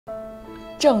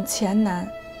挣钱难，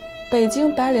北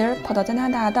京白领跑到加拿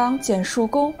大当剪树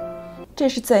工，这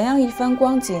是怎样一番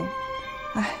光景？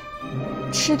唉，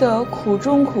吃得苦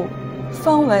中苦，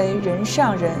方为人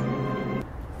上人。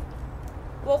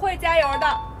我会加油的。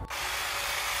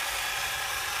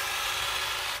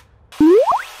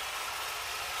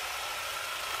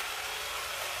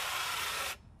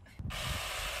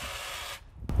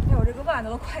哎，我这个腕子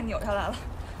都快扭下来了。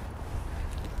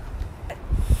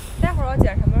待会儿我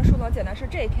剪什么树呢？剪的是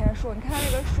这片树，你看它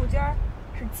这个树尖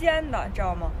是尖的，你知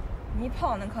道吗？你一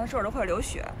碰呢，可能手指会流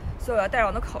血，所以我要戴上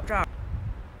我的口罩。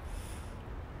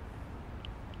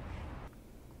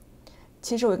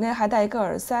其实我应该还戴一个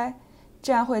耳塞，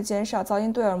这样会减少噪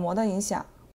音对耳膜的影响。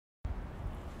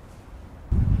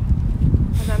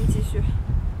那咱们继续。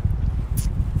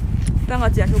当个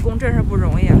剪树工真是不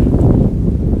容易啊！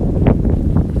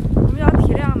我们要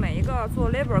体谅每一个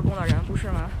做 labor 工的人，不是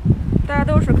吗？大家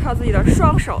都是靠自己的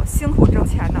双手辛苦挣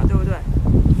钱的，对不对？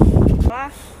好啦，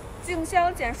静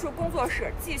香剪树工作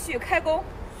室继续开工。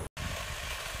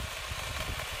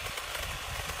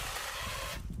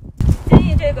建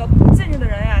议这个不近视的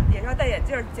人呀，也是要戴眼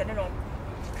镜剪这种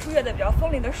树叶的比较锋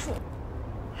利的树。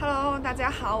Hello， 大家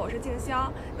好，我是静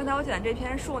香。刚才我剪的这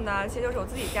片树呢，其实就是我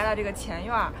自己家的这个前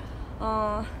院。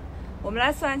我们来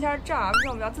算一下账，为什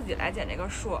么我们要自己来剪这个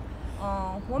树？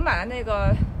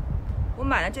我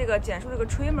买的这个剪树这个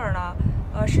trimmer 呢，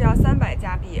是要300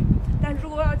加币。但是如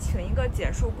果要请一个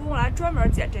剪树工来专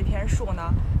门剪这片树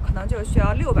呢，可能就需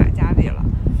要600加币了。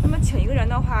那么请一个人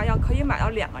的话，可以买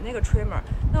到2个那个 trimmer，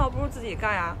 那我不如自己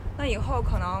干呀。那以后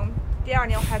可能第2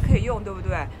年我还可以用，对不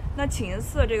对？那请一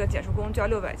次这个剪树工就要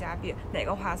600加币，哪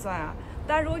个划算啊？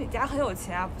当然，如果你家很有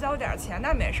钱啊，不交点钱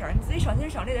那没事儿，你自己省心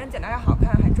省力，人剪得还好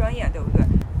看还专业，对不对？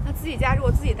那自己家如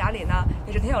果自己打理呢，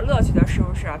也是挺有乐趣的，是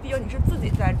不是？毕竟你是自己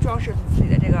在装饰自己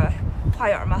的这个花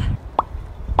园嘛。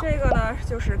这个呢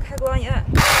就是开关一按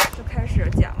就开始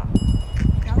剪了，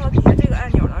然后底下这个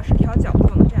按钮呢是调角度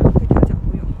用的，这样可以调角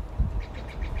度用。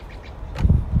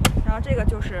然后这个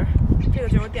就是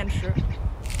电池。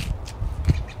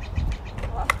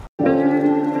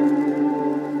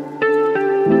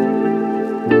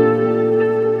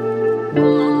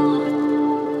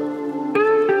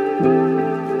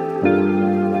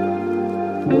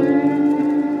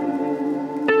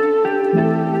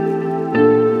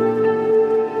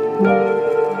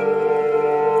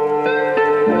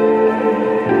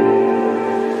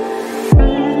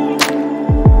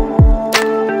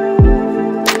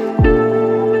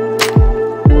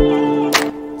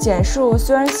剪树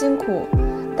虽然辛苦，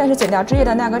但是剪掉枝叶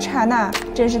的那个刹那，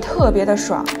真是特别的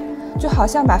爽，就好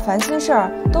像把烦心事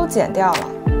儿都剪掉了。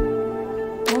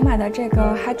我买的这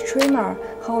个 hedge trimmer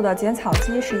和我的剪草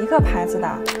机是一个牌子的，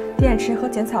电池和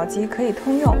剪草机可以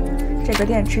通用。这个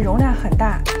电池容量很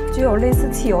大，具有类似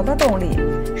汽油的动力，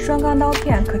双钢刀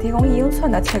片可提供1英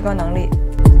寸的切割能力。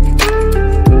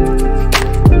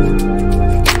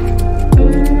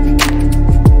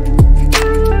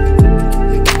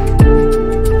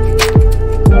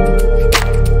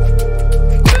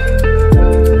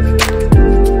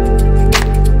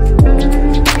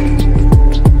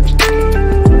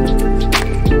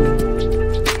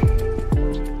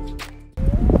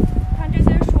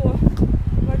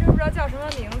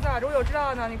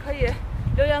你可以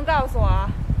留言告诉我啊。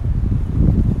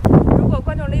如果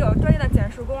观众里有专业的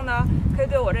剪树工呢，可以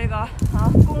对我这个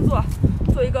工作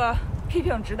做一个批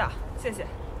评指导，谢谢。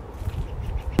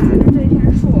这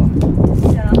片树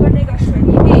剪了跟那个水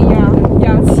泥地一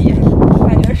样细，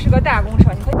感觉是个大工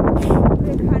程。你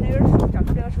可以看这个树长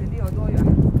出这个水泥地有多远，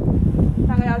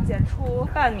大概要剪出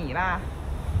半米吧。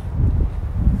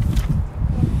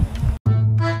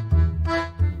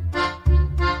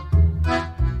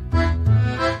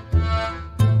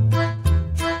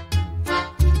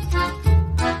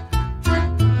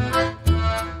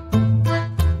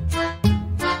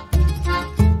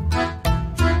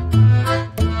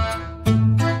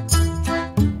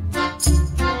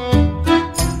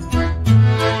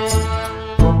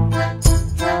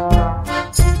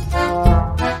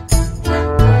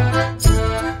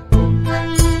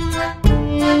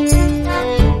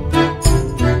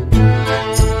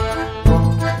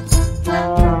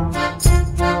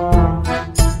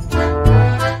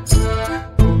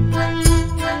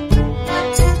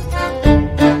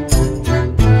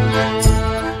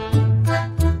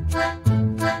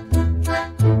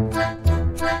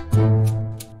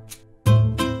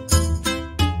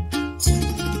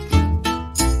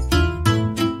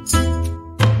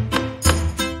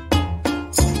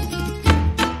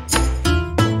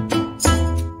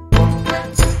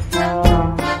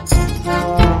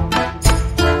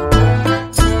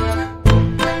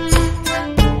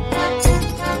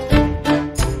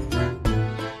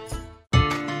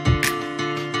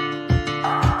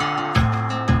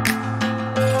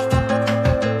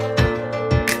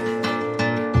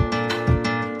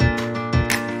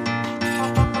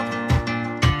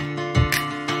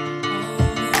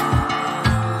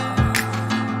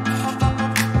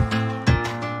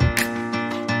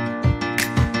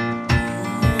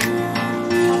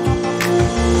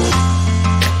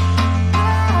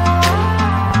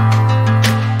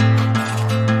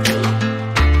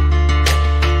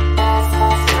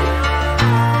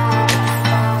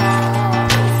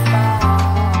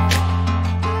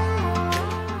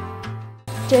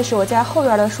这是我家后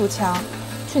院的树墙，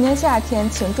去年夏天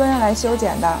请专人来修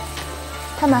剪的。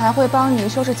他们还会帮你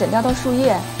收拾剪掉的树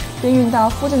叶，并运到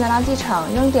附近的垃圾场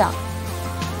扔掉。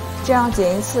这样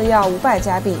剪一次要500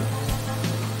加币。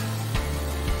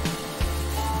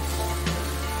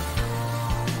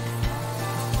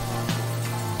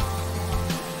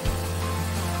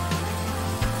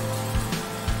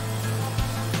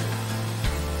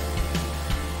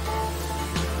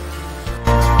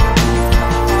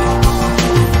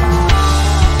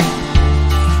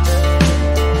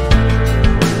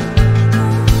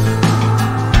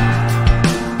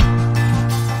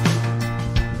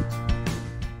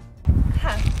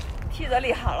梯子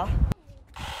立好了，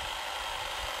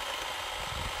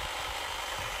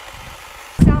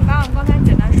把我们刚才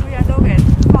剪的树叶都给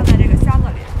放在这个箱子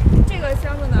里。这个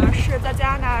箱子呢是在加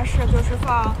拿大是就是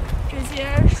放这些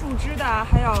树枝的，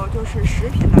还有就是食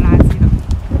品的垃圾的。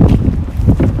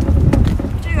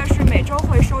这个是每周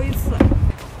会收一次，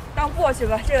当过去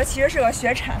吧。这个其实是个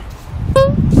雪铲。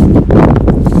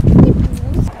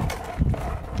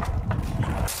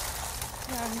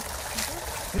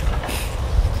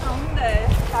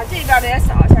把这边的也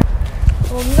扫一下。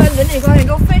我们的人际关系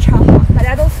都非常好，大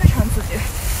家都非常自觉，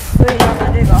所以要把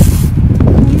这个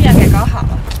路面给搞好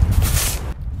了。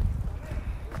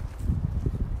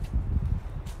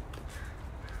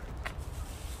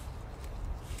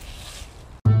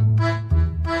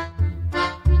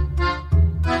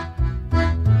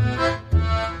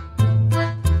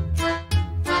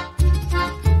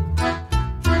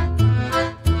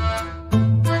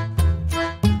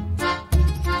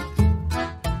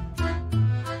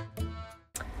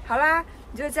好啦，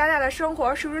你觉得加拿大的生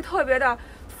活是不是特别的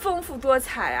丰富多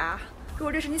彩啊？如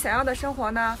果这是你想要的生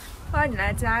活呢，欢迎你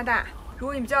来加拿大。如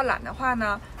果你比较懒的话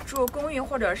呢，住公寓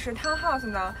或者是 townhouse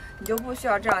呢，你就不需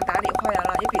要这样打理花园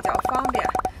了，也比较方便。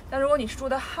但如果你是住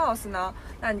的 house 呢，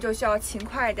那你就需要勤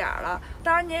快一点了。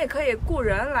当然，你也可以雇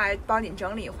人来帮你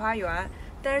整理花园，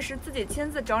但是自己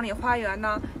亲自整理花园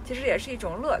呢，其实也是一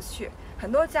种乐趣。很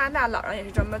多加拿大老人也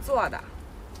是这么做的。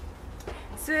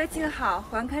岁月静好，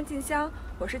环看静香。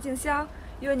我是静香，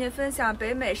为您分享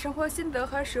北美生活心得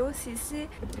和实用信息。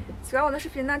喜欢我的视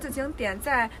频呢，就请点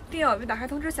赞、订阅我并打开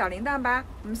通知小铃铛吧。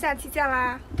我们下期见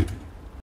啦！